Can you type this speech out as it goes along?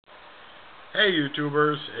Hey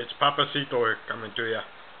YouTubers, it's Papacito here coming to you.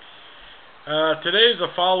 Today's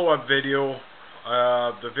a follow-up video.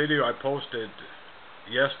 The video I posted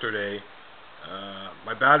yesterday,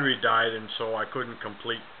 my battery died and so I couldn't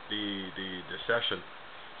complete the session.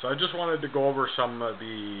 So I just wanted to go over some of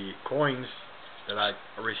the coins that I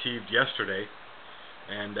received yesterday,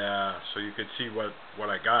 and so you could see what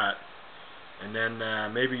I got. And then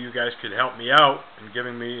maybe you guys could help me out in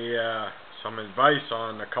giving me some advice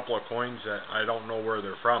on a couple of coins that I don't know where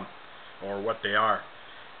they're from or what they are.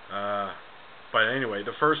 But anyway,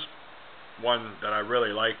 the first one that I really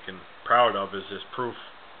like and proud of is this proof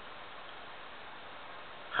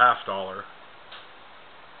 $1/2,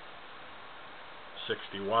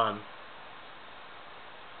 61.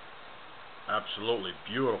 Absolutely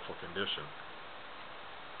beautiful condition.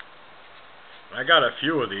 I got a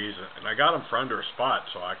few of these, and I got them for under a spot,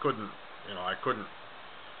 so I couldn't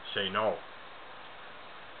say no.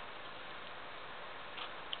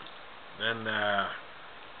 Then the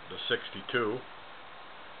 62.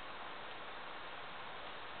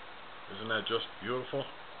 Isn't that just beautiful?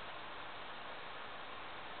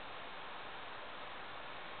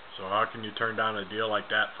 So how can you turn down a deal like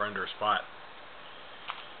that for under a spot?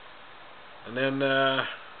 And then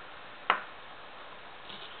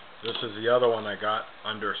this is the other one I got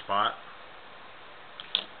under a spot.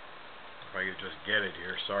 If I could just get it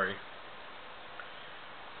here, sorry.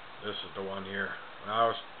 This is the one here. I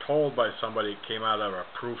was told by somebody it came out of a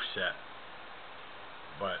proof set,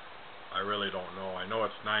 but I really don't know. I know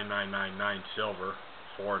it's 9999 silver,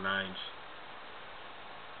 4 nines,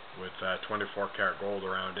 with 24 karat gold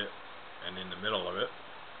around it and in the middle of it.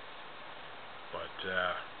 But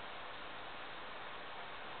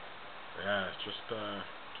yeah, it's just a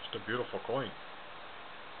beautiful coin.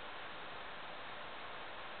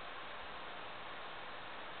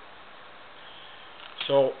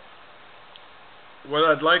 So what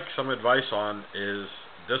I'd like some advice on is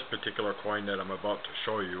this particular coin that I'm about to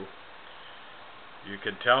show you. You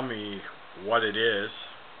can tell me what it is.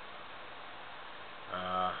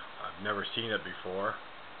 I've never seen it before.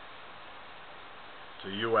 It's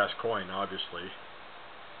a US coin, obviously.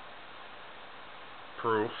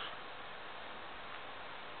 Proof.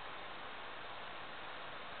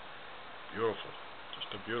 Beautiful.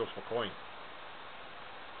 Just a beautiful coin.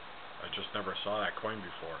 I just never saw that coin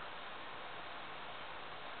before.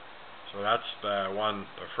 So that's the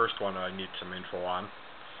first one I need some info on.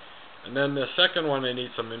 And then the second one I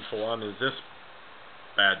need some info on is this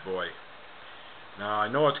bad boy. Now I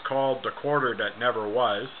know it's called the quarter that never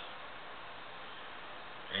was.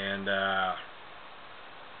 And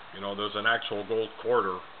there's an actual gold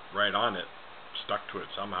quarter right on it. Stuck to it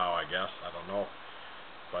somehow, I guess. I don't know.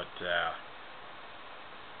 But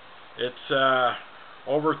it's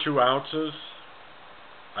over 2 ounces,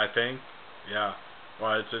 I think. Yeah.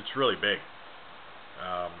 Well, it's really big,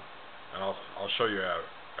 and I'll show you a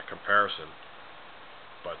comparison.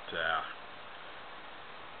 But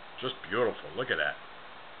just beautiful. Look at that.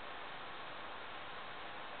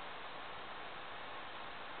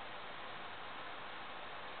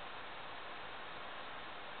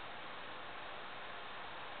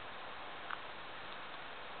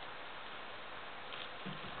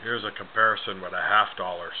 Here's a comparison with a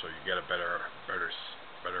 $1/2, so you get a better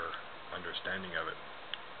understanding of it.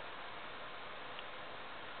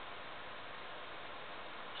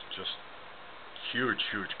 It's just huge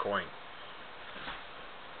coin.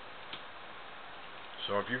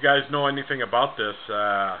 So if you guys know anything about this,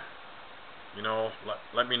 let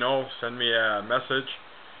me know. Send me a message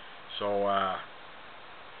so I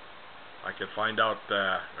can find out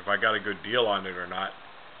if I got a good deal on it or not.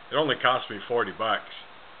 It only cost me $40.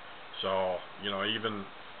 So, even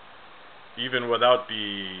without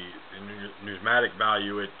the numismatic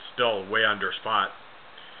value, it's still way under spot.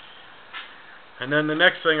 And then the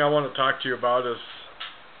next thing I want to talk to you about is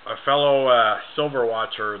a fellow silver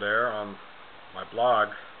watcher there on my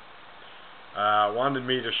blog wanted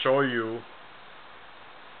me to show you,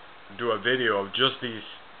 do a video of just these.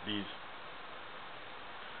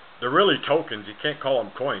 They're really tokens. You can't call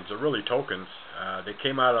them coins. They're really tokens. They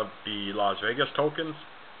came out of the Las Vegas tokens.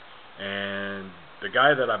 And the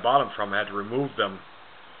guy that I bought them from had to remove them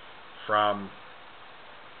from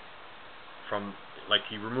like,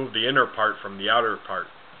 he removed the inner part from the outer part,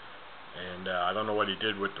 and I don't know what he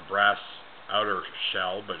did with the brass outer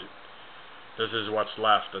shell, but this is what's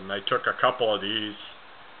left. And I took a couple of these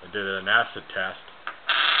and did an acid test,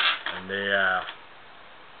 and they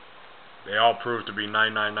all proved to be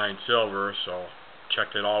 999 silver. So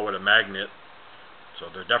checked it all with a magnet, so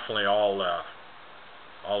they're definitely all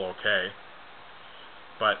okay.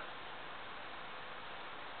 But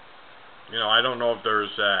you know, I don't know if there's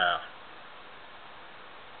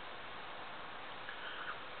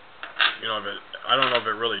you know, I don't know if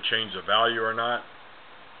it really changed the value or not,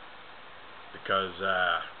 because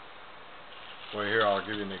well, here I'll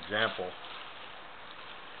give you an example.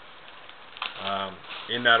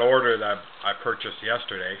 In that order that I purchased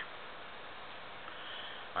yesterday,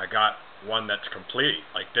 I got one that's complete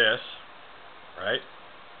like this, right?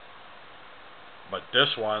 But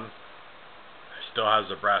this one still has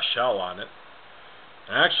the brass shell on it.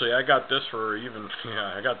 And actually, I got this for even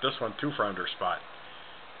I got this one too for under spot.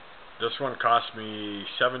 This one cost me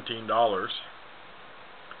 $17,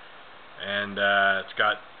 and it's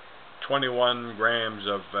got 21 grams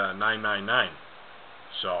of 999.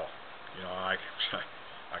 So, you know, I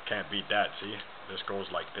can't beat that. See, this goes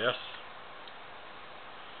like this,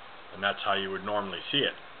 and that's how you would normally see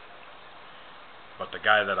it. But the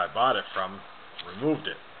guy that I bought it from removed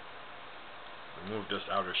it. Removed this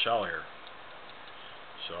outer shell here.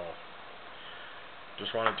 So,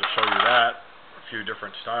 just wanted to show you that. A few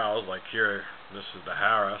different styles, like here, this is the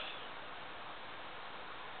Harris.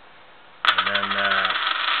 And then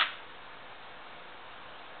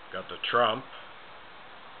got the Trump.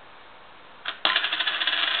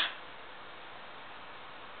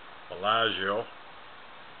 Bellagio.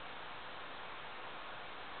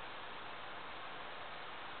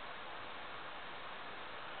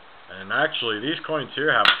 And actually, these coins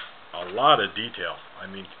here have a lot of detail. I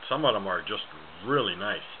mean, some of them are just really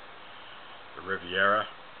nice. The Riviera.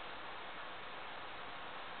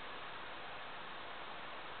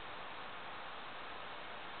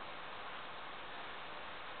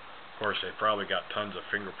 Of course, they probably got tons of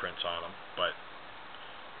fingerprints on them, but,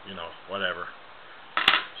 you know, whatever.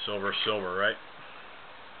 Silver, silver, right?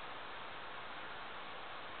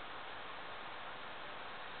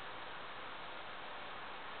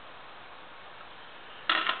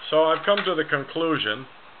 So I've come to the conclusion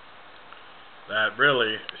that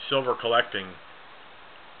really silver collecting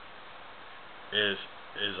is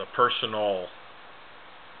a personal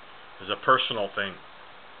thing,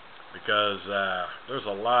 because there's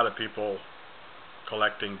a lot of people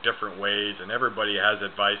collecting different ways, and everybody has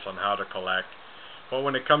advice on how to collect. But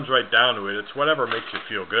when it comes right down to it, it's whatever makes you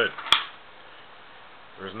feel good.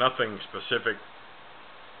 There's nothing specific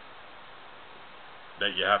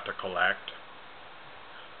that you have to collect.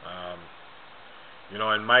 You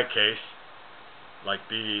know, in my case, like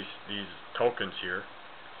these tokens here,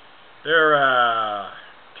 they're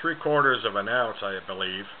 3/4 of an ounce, I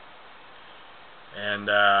believe. And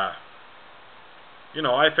you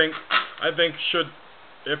know, I think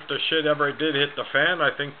if the shit ever did hit the fan,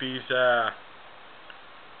 I think these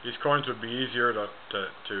coins would be easier to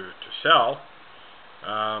sell.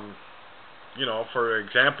 You know, for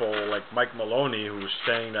example, like Mike Maloney, who was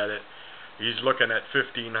saying that he's looking at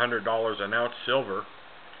 $1,500 an ounce silver.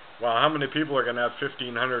 Well, how many people are going to have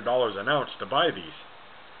 $1,500 an ounce to buy these?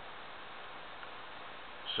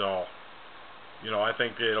 So, you know, I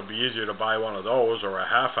think it'll be easier to buy one of those or a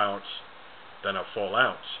half ounce than a full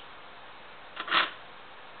ounce.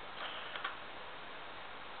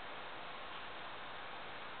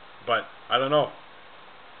 But I don't know.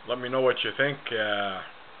 Let me know what you think.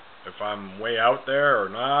 If I'm way out there or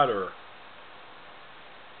not, or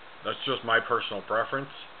that's just my personal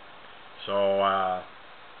preference. So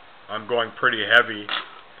I'm going pretty heavy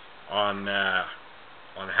on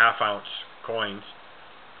half ounce coins.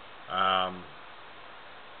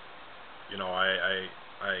 You know, I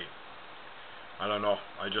don't know.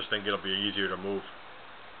 I just think it'll be easier to move.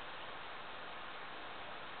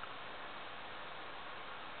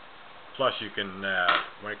 Plus, you can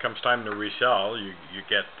when it comes time to resell, you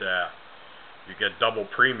get double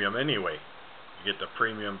premium anyway. You get the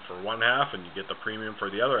premium for one half, and you get the premium for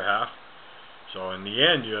the other half. So in the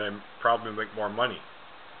end, you probably make more money.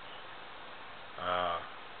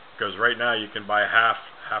 Because right now you can buy half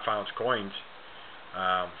ounce coins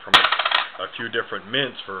from a few different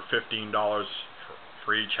mints for $15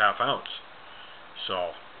 for each half ounce.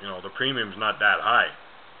 So, you know, the premium's not that high.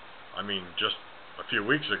 I mean, just a few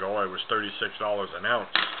weeks ago it was $36 an ounce.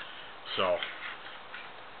 So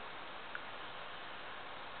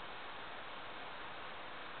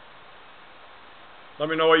let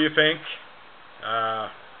me know what you think. I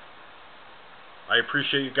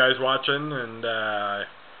appreciate you guys watching, and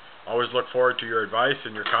always look forward to your advice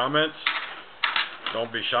and your comments.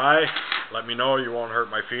 Don't be shy. Let me know. You won't hurt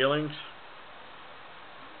my feelings.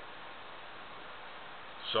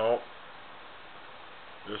 So,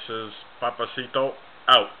 this is Papacito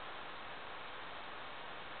out.